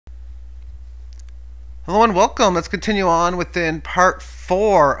Hello and welcome. Let's continue on within part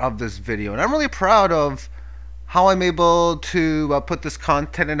 4 of this video. And I'm really proud of how I'm able to put this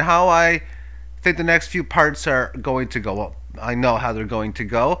content and how I think the next few parts are going to go. Well, I know how they're going to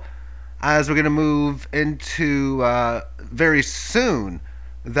go as we're going to move into very soon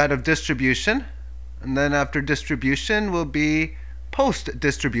that of distribution. And then after distribution will be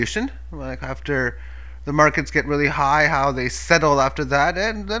post-distribution, like after the markets get really high, how they settle after that,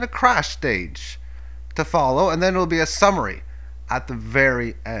 and then a crash stage to follow, and then it will be a summary at the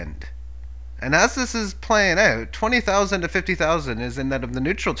very end. And as this is playing out, 20,000 to 50,000 is in that of the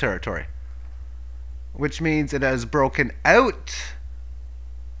neutral territory, which means it has broken out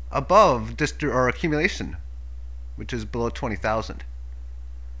above or accumulation, which is below 20,000.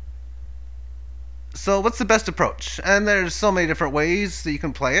 So what's the best approach? And there's so many different ways that you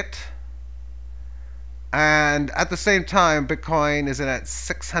can play it. And at the same time, Bitcoin is in at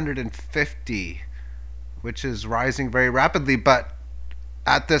 650, which is rising very rapidly, but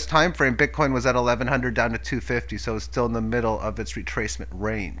at this time frame, Bitcoin was at 1100 down to 250, so it's still in the middle of its retracement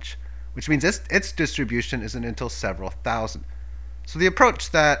range, which means its distribution isn't until several thousand. So the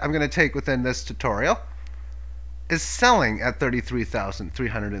approach that I'm going to take within this tutorial is selling at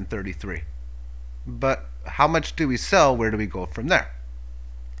 33,333. But how much do we sell? Where do we go from there?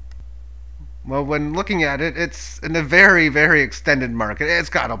 Well, when looking at it, it's in a very, very extended market. It's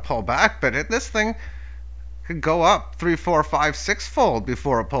got to pull back, but this thing could go up 3, 4, 5, 6-fold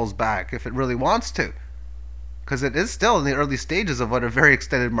before it pulls back if it really wants to, because it is still in the early stages of what a very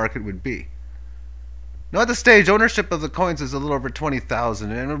extended market would be. Now at this stage, ownership of the coins is a little over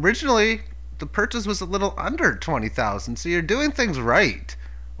 20,000, and originally the purchase was a little under 20,000, so you're doing things right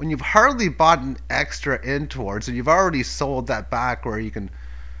when you've hardly bought an extra in towards, and you've already sold that back where you can,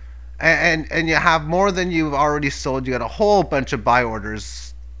 and you have more than you've already sold. You got a whole bunch of buy orders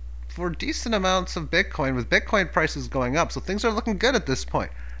for decent amounts of Bitcoin, with Bitcoin prices going up. So things are looking good at this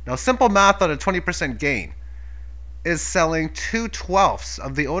point. Now, simple math on a 20% gain is selling 2/12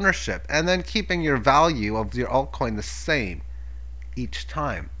 of the ownership and then keeping your value of your altcoin the same each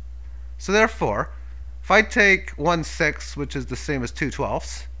time. So therefore, if I take 1/6, which is the same as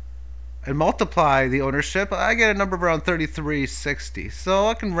 2/12, and multiply the ownership, I get a number of around 3360. So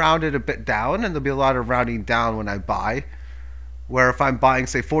I can round it a bit down, and there'll be a lot of rounding down when I buy, where if I'm buying,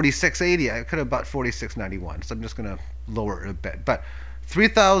 say, 4680, I could have bought 4691. So I'm just going to lower it a bit. But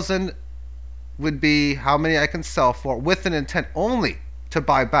 3,000 would be how many I can sell for, with an intent only to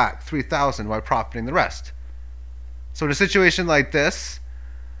buy back 3,000 while profiting the rest. So in a situation like this,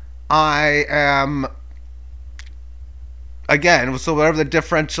 I am, again, so whatever the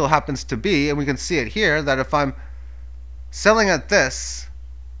differential happens to be, and we can see it here, that if I'm selling at this,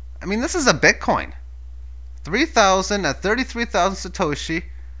 I mean, this is a Bitcoin. 3,000 at 33,000 Satoshi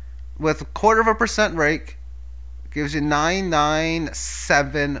with 1/4% rake gives you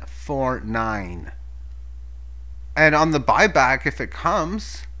 99749. And on the buyback, if it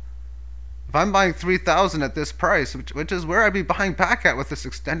comes, if I'm buying 3,000 at this price, which is where I'd be buying back at with this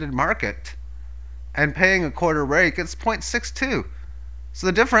extended market, and paying a 1/4 rake, it's 0.62. So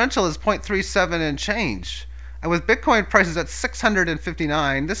the differential is 0.37 and change. And with Bitcoin prices at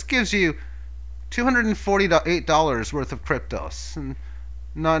 659, this gives you $248 worth of cryptos. And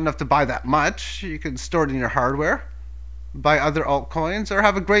not enough to buy that much. You can store it in your hardware, buy other altcoins, or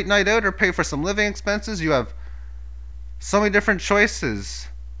have a great night out, or pay for some living expenses. You have so many different choices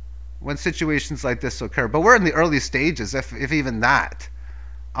when situations like this occur. But we're in the early stages, if even that,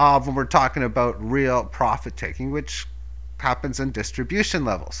 of when we're talking about real profit taking, which happens in distribution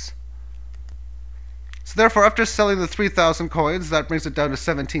levels. So therefore, after selling the 3,000 coins, that brings it down to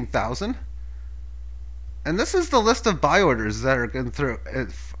 17,000. And this is the list of buy orders that are going through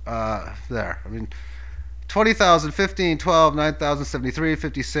there. I mean, 20,000, 15, 12, 9,000, 73,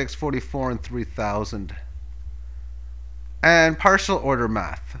 56, 44, and 3,000. And partial order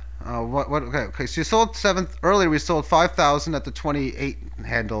math. Okay, so you sold earlier we sold 5,000 at the 28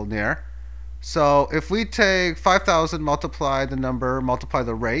 handle near. So if we take 5,000, multiply the number, multiply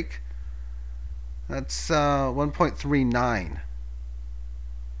the rake, that's 1.39.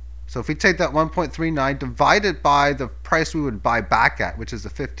 So if we take that 1.39 divided by the price we would buy back at, which is the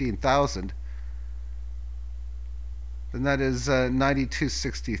 15,000, then that is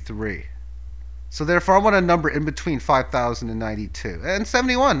 9263. So therefore, I want a number in between 5,000 and 92. And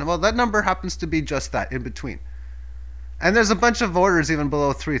 71, well, that number happens to be just that, in between. And there's a bunch of orders even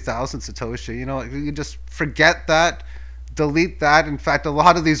below 3,000 Satoshi. You know, you just forget that, delete that. In fact, a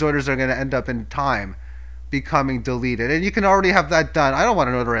lot of these orders are going to end up in time becoming deleted. And you can already have that done. I don't want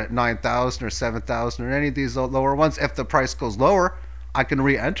an order at 9,000 or 7,000 or any of these lower ones. If the price goes lower, I can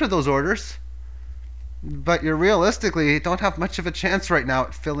re-enter those orders. but you realistically don't have much of a chance right now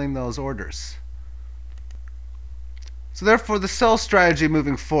at filling those orders. So therefore, the sell strategy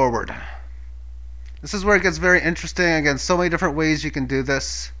moving forward. This is where it gets very interesting. Again, so many different ways you can do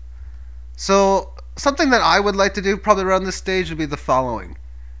this. So something that I would like to do probably around this stage would be the following.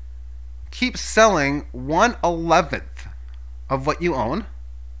 Keep selling 1/11th of what you own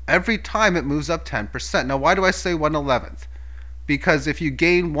every time it moves up 10%. Now, why do I say 1/11th? Because if you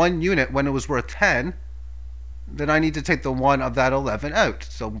gain 1 unit when it was worth 10, then I need to take the 1 of that 11 out.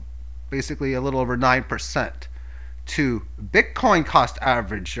 So basically a little over 9% to Bitcoin cost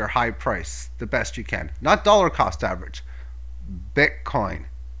average your high price the best you can. Not dollar cost average, Bitcoin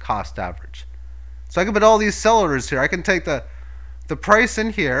cost average. So I can put all these sell orders here. I can take the price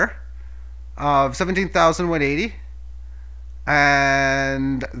in here of 17,180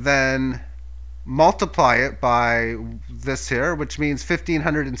 and then multiply it by this here, which means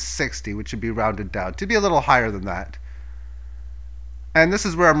 1,560, which would be rounded down to be a little higher than that. And this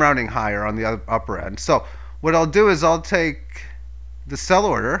is where I'm rounding higher on the upper end. So what I'll do is I'll take the sell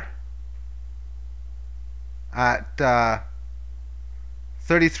order at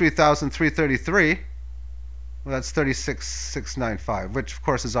 33,333. Well, that's 36,695, which of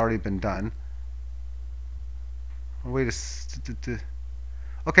course has already been done. Wait a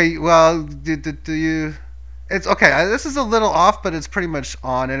okay, well, do you... It's okay, this is a little off, but it's pretty much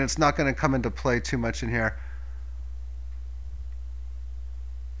on, and it's not going to come into play too much in here.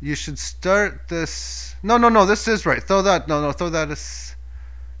 You should start this... No, this is right. Throw that... No, throw that as...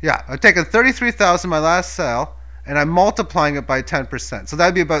 Yeah, I've taken 33,000, my last sale, and I'm multiplying it by 10%. So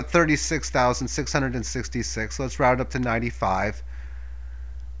that'd be about 36,666. So let's round up to 95.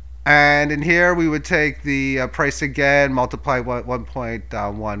 And in here, we would take the price again, multiply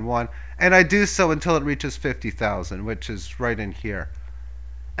 1.11, and I do so until it reaches 50,000, which is right in here.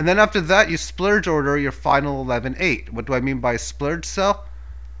 And then after that, you splurge order your final 11.8. What do I mean by splurge sell?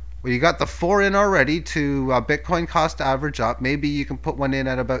 Well, you got the 4 in already to Bitcoin cost average up. Maybe you can put one in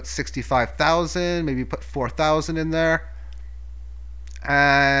at about 65,000. Maybe put 4,000 in there.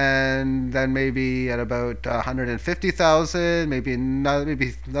 And then maybe at about 150,000, maybe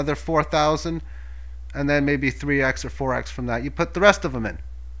another 4,000, and then maybe 3x or 4x from that. You put the rest of them in.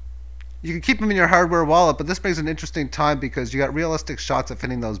 You can keep them in your hardware wallet, but this brings an interesting time because you got realistic shots of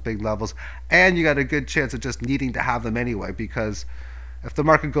hitting those big levels, and you got a good chance of just needing to have them anyway, because if the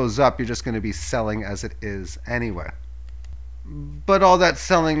market goes up, you're just going to be selling as it is anyway. But all that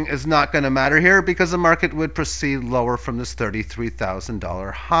selling is not going to matter here because the market would proceed lower from this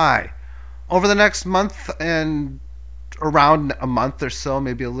 $33,000 high. Over the next month and around a month or so,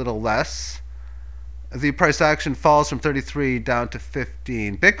 maybe a little less, the price action falls from 33 down to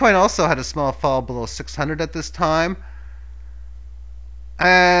 15. Bitcoin also had a small fall below 600 at this time.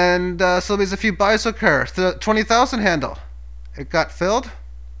 And so there's a few buys occur. The 20,000 handle, it got filled.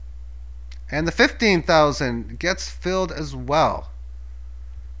 And the 15,000 gets filled as well.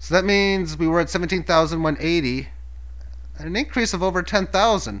 So that means we were at 17,180, an increase of over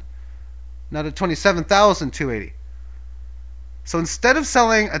 10,000, now to 27,280. So instead of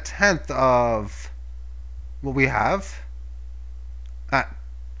selling a tenth of what we have at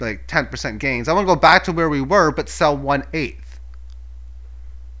like 10% gains, I want to go back to where we were, but sell 1/8.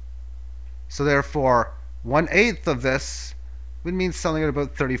 So therefore, 1/8 of this would mean selling at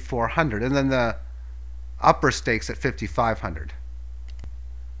about 3,400, and then the upper stakes at 5,500.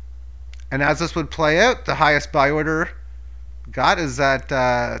 And as this would play out, the highest buy order got is at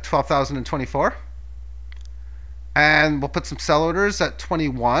 12,024. And we'll put some sell orders at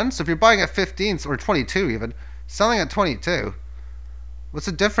 21. So if you're buying at 15 or 22 even, selling at 22, what's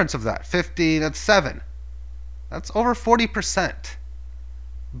the difference of that? 15 at 7. That's over 40%.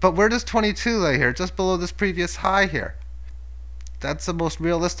 But where does 22 lay here? Just below this previous high here. That's the most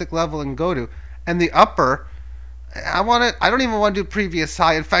realistic level it can go to. And the upper, I don't even want to do previous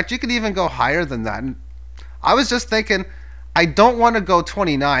high. In fact, you could even go higher than that. And I was just thinking, I don't want to go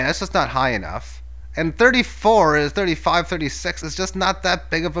 29. That's just not high enough. And 34 is 35, 36 is just not that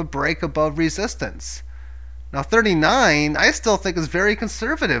big of a break above resistance. Now 39, I still think is very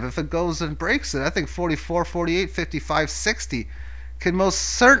conservative if it goes and breaks it. I think 44, 48, 55, 60 can most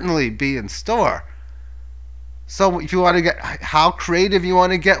certainly be in store. So if you want to get how creative you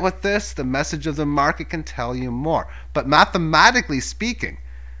want to get with this, the message of the market can tell you more. But mathematically speaking,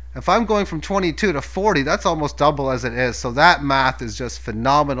 if I'm going from 22 to 40, that's almost double as it is. So that math is just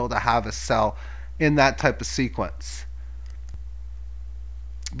phenomenal to have a sell in that type of sequence.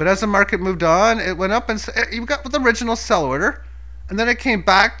 But as the market moved on, it went up, and you got the original sell order, And then it came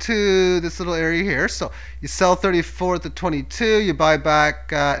back to this little area here. So you sell 34 at the 22. You buy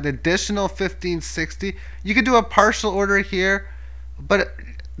back an additional 1560. You could do a partial order here. But at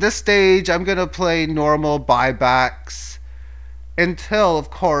this stage, I'm going to play normal buybacks until, of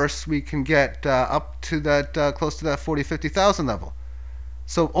course, we can get up to that close to that 40,000-50,000 level.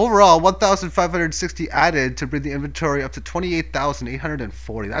 So overall, 1,560 added to bring the inventory up to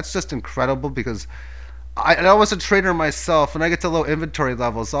 28,840. That's just incredible because I was a trader myself. When I get to low inventory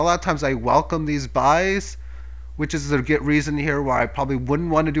levels, a lot of times I welcome these buys, which is the reason here why I probably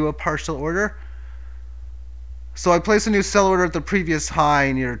wouldn't want to do a partial order. So I placed a new sell order at the previous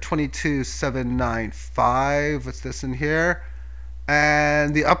high near 22,795. What's this in here?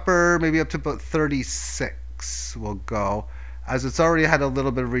 And the upper maybe up to about 36 will go, as it's already had a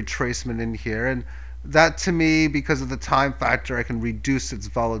little bit of retracement in here. And that, to me, because of the time factor, I can reduce its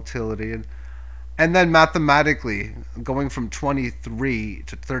volatility. And then mathematically, going from 23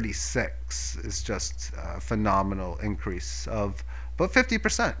 to 36 is just a phenomenal increase of about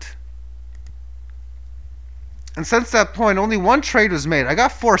 50%. And since that point, only one trade was made. I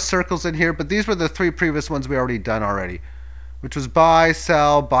got 4 circles in here, but these were the 3 previous ones we already done already, which was buy,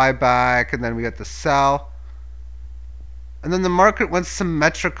 sell, buy back, and then we got the sell. And then the market went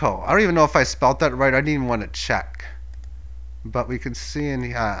symmetrical. I don't even know if I spelled that right. I didn't even want to check. But we can see in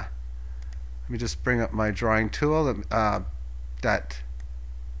here. Let me just bring up my drawing tool. That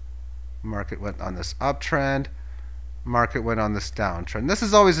market went on this uptrend. Market went on this downtrend. This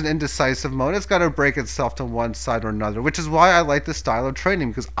is always an indecisive mode. It's got to break itself to one side or another, which is why I like this style of trading,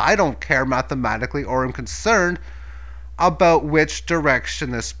 because I don't care mathematically or am concerned about which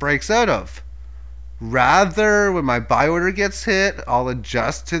direction this breaks out of. Rather, when my buy order gets hit, I'll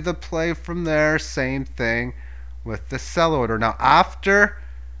adjust to the play from there. Same thing with the sell order. Now, after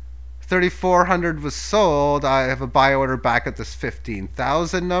 3,400 was sold, I have a buy order back at this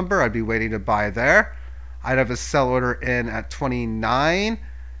 15,000 number. I'd be waiting to buy there. I'd have a sell order in at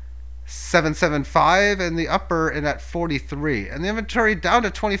 29,775 and the upper in at 43. And the inventory down to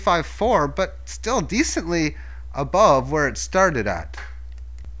 25,400, but still decently above where it started at.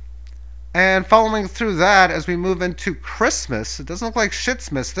 And following through that, as we move into Christmas, it doesn't look like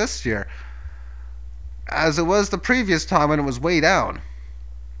shit's missed this year, as it was the previous time when it was way down.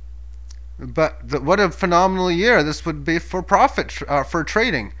 But what a phenomenal year this would be for profit, for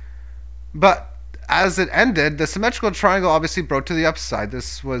trading. But as it ended, the symmetrical triangle obviously broke to the upside.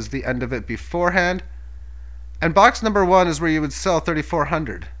 This was the end of it beforehand. And box number 1 is where you would sell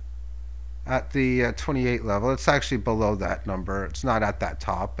 3,400 at the 28 level. It's actually below that number. It's not at that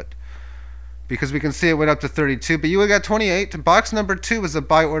top, but because we can see it went up to 32. But you would get 28. Box number 2 was a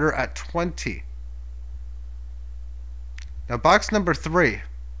buy order at 20. Now box number 3,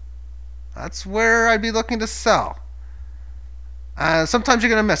 that's where I'd be looking to sell. Sometimes you're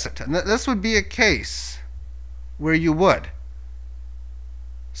going to miss it. And this would be a case where you would.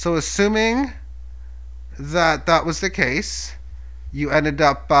 So assuming that that was the case, you ended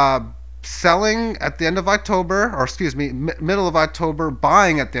up selling at the end of October, or excuse me, middle of October,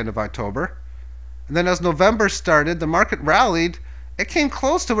 buying at the end of October. And then as November started, the market rallied. It came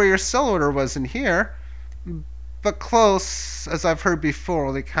close to where your sell order was in here, but close, as I've heard before,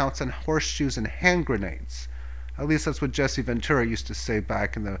 only counts on horseshoes and hand grenades. At least that's what Jesse Ventura used to say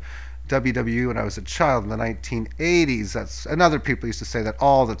back in the WWE when I was a child in the 1980s. And other people used to say that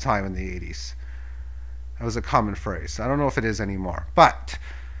all the time in the 80s. That was a common phrase. I don't know if it is anymore. But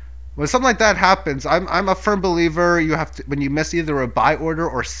when something like that happens, I'm a firm believer you have to, when you miss either a buy order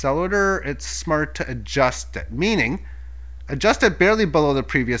or sell order, it's smart to adjust it. Meaning, adjust it barely below the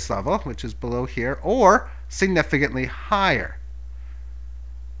previous level, which is below here, or significantly higher.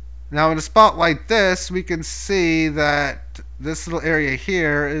 Now in a spot like this, we can see that this little area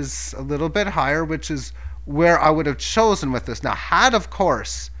here is a little bit higher, which is where I would have chosen with this. Now, had, of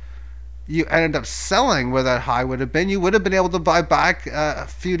course, you ended up selling where that high would have been, you would have been able to buy back a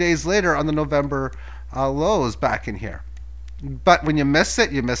few days later on the November lows back in here. But when you miss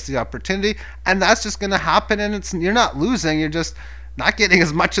it, you miss the opportunity, and that's just going to happen, and you're not losing, you're just not getting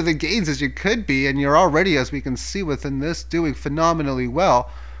as much of the gains as you could be, and you're already, as we can see within this, doing phenomenally well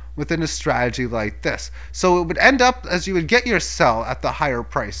within a strategy like this. So it would end up as you would get your sell at the higher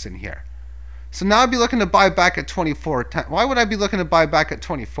price in here. So now I'd be looking to buy back at 24.10. Why would I be looking to buy back at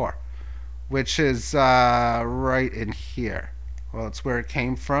 24? Which is right in here. Well, it's where it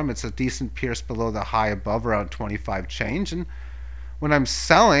came from. It's a decent pierce below the high above, around 25 change. And when I'm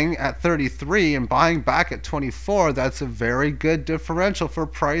selling at 33 and buying back at 24, that's a very good differential for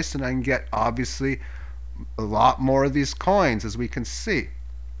price, and I can get obviously a lot more of these coins, as we can see.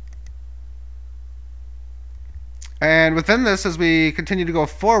 And within this, as we continue to go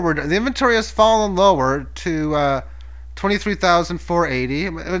forward, the inventory has fallen lower to 23,480.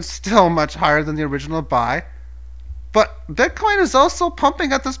 It's still much higher than the original buy. But Bitcoin is also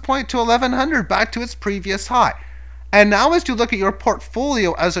pumping at this point to 1,100, back to its previous high. And now as you look at your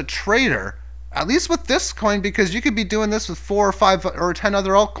portfolio as a trader, at least with this coin, because you could be doing this with 4 or 5 or 10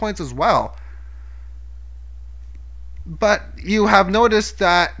 other altcoins as well. But you have noticed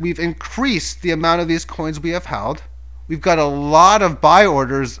that we've increased the amount of these coins we have held. We've got a lot of buy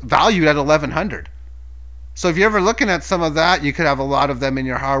orders valued at 1,100. So if you're ever looking at some of that, you could have a lot of them in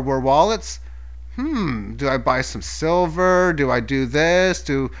your hardware wallets. Do I buy some silver? Do I do this?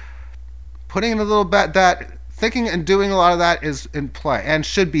 Putting in a little bit, that thinking and doing a lot of that is in play and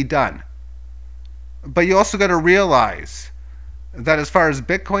should be done. But you also got to realize that as far as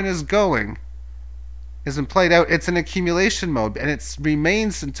Bitcoin is going, isn't played out, it's in accumulation mode, and it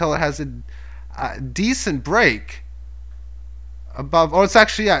remains until it has a decent break above, it's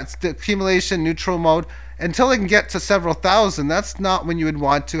actually, it's the accumulation neutral mode. Until it can get to several thousand, that's not when you would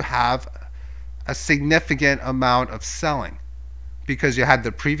want to have a significant amount of selling, because you had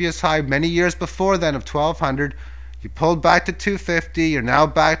the previous high many years before then of 1,200. You pulled back to 250. You're now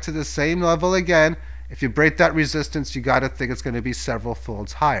back to the same level again. If you break that resistance, you got to think it's going to be several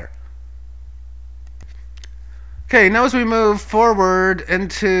folds higher. Okay, now as we move forward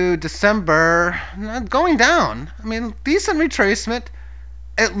into December, going down. I mean, decent retracement.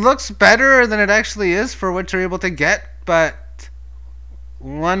 It looks better than it actually is for what you're able to get, but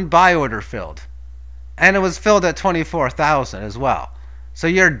one buy order filled. And it was filled at 24,000 as well. So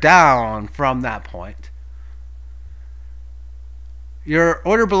you're down from that point. Your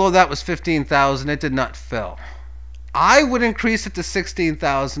order below that was 15,000. It did not fill. I would increase it to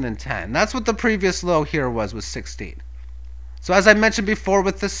 16,010. That's what the previous low here was 16. So as I mentioned before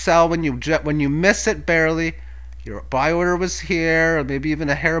with the sell, when you miss it barely, your buy order was here, or maybe even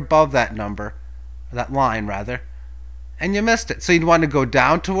a hair above that number, that line rather, and you missed it. So you'd want to go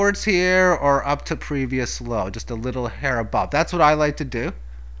down towards here or up to previous low, just a little hair above. That's what I like to do.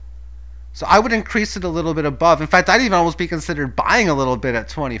 So I would increase it a little bit above. In fact, I'd even almost be considered buying a little bit at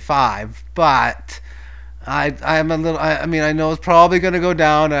 25, but I'm a little, I mean, I know it's probably going to go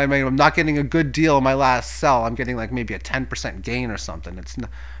down. I mean, I'm not getting a good deal on my last sell. I'm getting like maybe a 10% gain or something. It's not,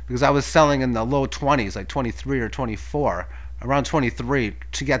 because I was selling in the low 20s, like 23 or 24, around 23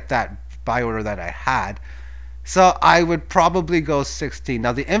 to get that buy order that I had. So I would probably go 16.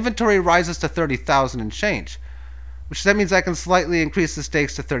 Now the inventory rises to 30,000 and change, which that means I can slightly increase the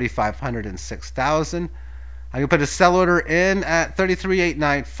stakes to 3,500 and 6,000. I can put a sell order in at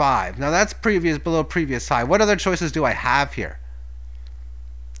 33,895. Now that's below previous high. What other choices do I have here?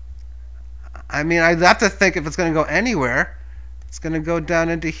 I mean, I'd have to think if it's going to go anywhere, it's going to go down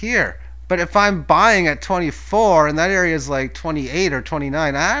into here. But if I'm buying at 24 and that area is like 28 or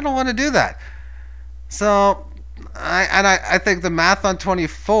 29, I don't want to do that. So I think the math on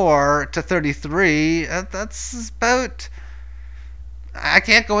 24 to 33, that's about, I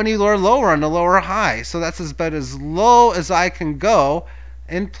can't go any lower on the lower high. So that's about as low as I can go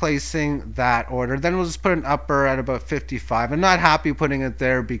in placing that order. Then we'll just put an upper at about 55. I'm not happy putting it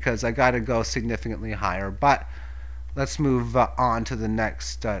there because I got to go significantly higher. But let's move on to the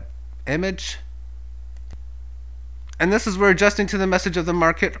next image. And this is where adjusting to the message of the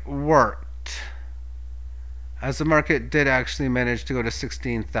market worked, as the market did actually manage to go to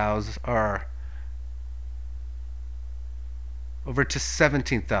 16,000 or over to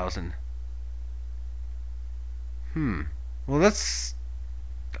 17,000. Well, let's,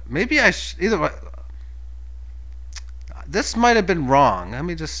 maybe I either way, this might have been wrong. Let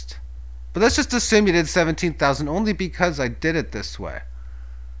me just, but let's just assume you did 17,000 only because I did it this way.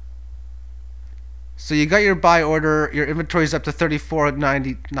 So you got your buy order, your inventory is up to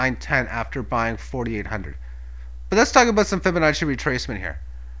 34,910 after buying 4,800. But let's talk about some Fibonacci retracement here.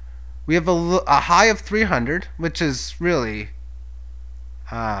 We have a high of 300, which is really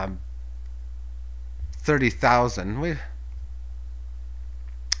 30,000.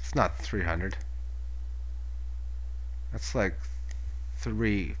 It's not 300. That's like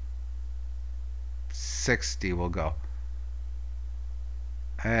 360 will go.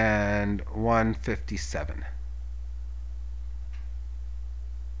 And 157.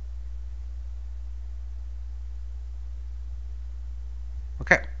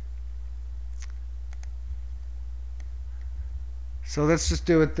 Okay. So let's just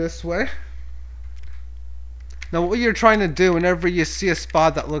do it this way. Now what you're trying to do whenever you see a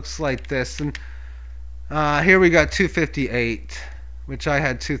spot that looks like this, and here we got 258, which I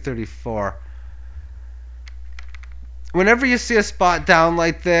had 234. whenever you see a spot down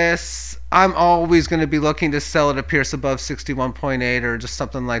like this, I'm always going to be looking to sell it a pierce above 61.8 or just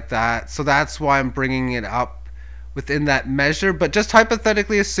something like that. So that's why I'm bringing it up within that measure. But just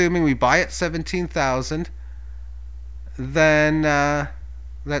hypothetically assuming we buy at 17,000, then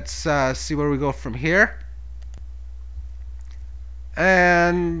let's see where we go from here.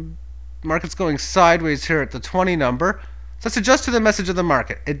 And market's going sideways here at the 20 number. So let's adjust to the message of the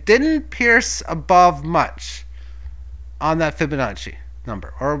market. It didn't pierce above much on that Fibonacci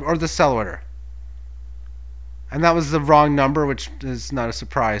number or the sell order. And that was the wrong number, which is not a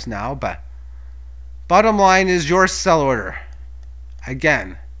surprise now. But bottom line is your sell order,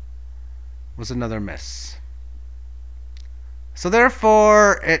 again, was another miss. So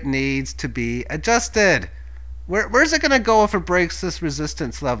therefore, it needs to be adjusted. Where's it going to go if it breaks this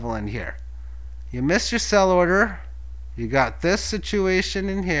resistance level in here? You miss your sell order. You got this situation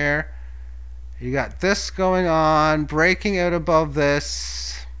in here. You got this going on, breaking out above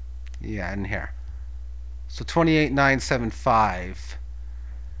this. Yeah, in here. So 28,975,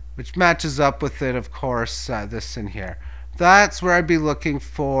 which matches up with it, of course, this in here. That's where I'd be looking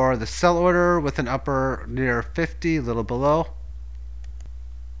for the sell order with an upper near 50, a little below.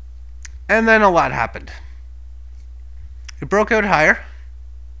 And then a lot happened. It broke out higher.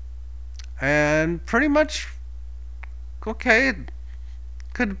 And pretty much, okay, it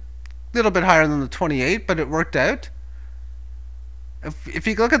could a little bit higher than the 28, but it worked out. If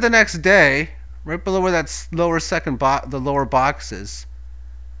you look at the next day, right below where that lower the lower box is,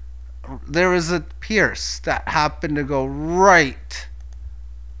 there was a pierce that happened to go right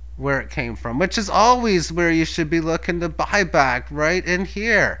where it came from, which is always where you should be looking to buy back, right in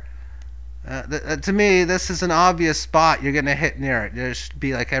here. To me, this is an obvious spot you're going to hit near it. There should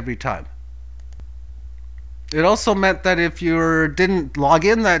be like every time. It also meant that if you didn't log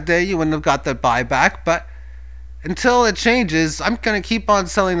in that day, you wouldn't have got that buyback. But until it changes, I'm going to keep on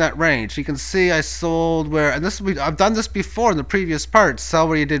selling that range. You can see I sold where, and I've done this before in the previous part. Sell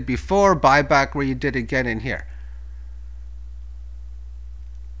where you did before, buy back where you did again in here.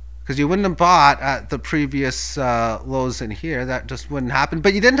 Because you wouldn't have bought at the previous lows in here. That just wouldn't happen.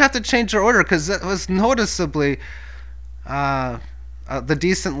 But you didn't have to change your order because it was noticeably the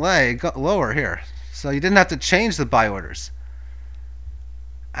decent leg lower here. So you didn't have to change the buy orders.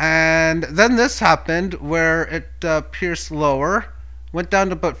 And then this happened where it pierced lower, went down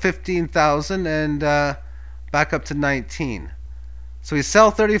to about 15,000 and back up to 19. So we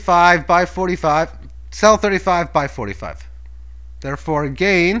sell 35, buy 45, sell 35, buy 45. Therefore, a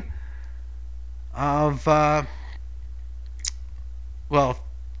gain of, well,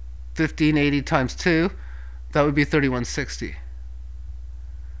 1580 times 2, that would be 3160.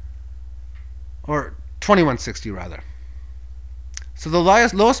 Or 2160 rather. So the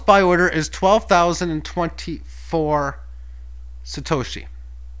lowest buy order is 12,024 Satoshi.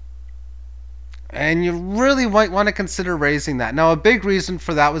 And you really might want to consider raising that. Now, a big reason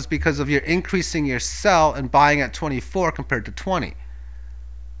for that was because of your increasing your sell and buying at 24 compared to 20.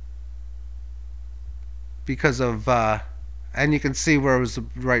 Because of, and you can see where it was the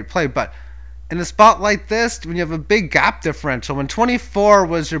right play. But in a spot like this, when you have a big gap differential, when 24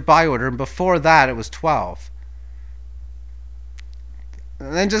 was your buy order, and before that it was 12.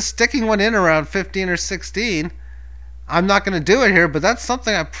 And then just sticking one in around 15 or 16, I'm not going to do it here, but that's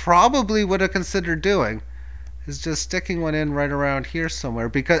something I probably would have considered doing, is just sticking one in right around here somewhere.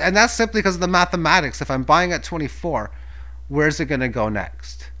 And that's simply because of the mathematics. If I'm buying at 24, where's it going to go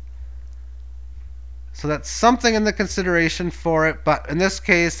next? So that's something in the consideration for it, but in this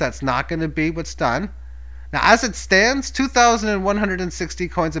case, that's not going to be what's done. Now, as it stands, 2,160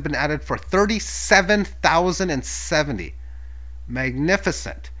 coins have been added for 37,070.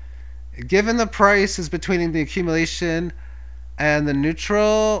 Magnificent. Given the price is between the accumulation and the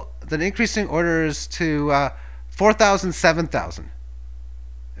neutral, then increasing orders to 4,000, 7,000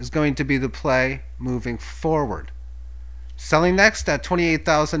 is going to be the play moving forward. Selling next at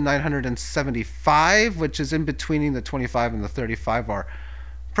 28,975, which is in between the 25 and the 35, are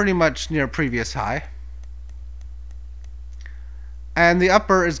pretty much near previous high. And the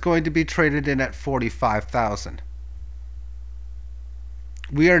upper is going to be traded in at 45,000.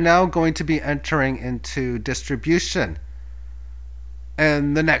 We are now going to be entering into distribution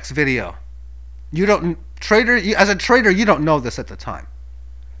in the next video. As a trader, you don't know this at the time.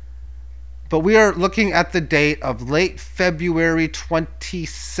 But we are looking at the date of late February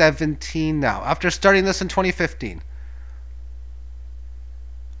 2017 now, after starting this in 2015.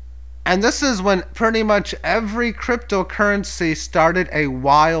 And this is when pretty much every cryptocurrency started a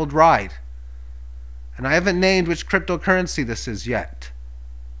wild ride. And I haven't named which cryptocurrency this is yet.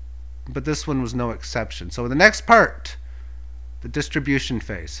 But this one was no exception. So in the next part, the distribution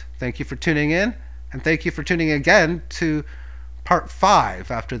phase. Thank you for tuning in, and thank you for tuning again to part 5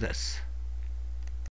 after this.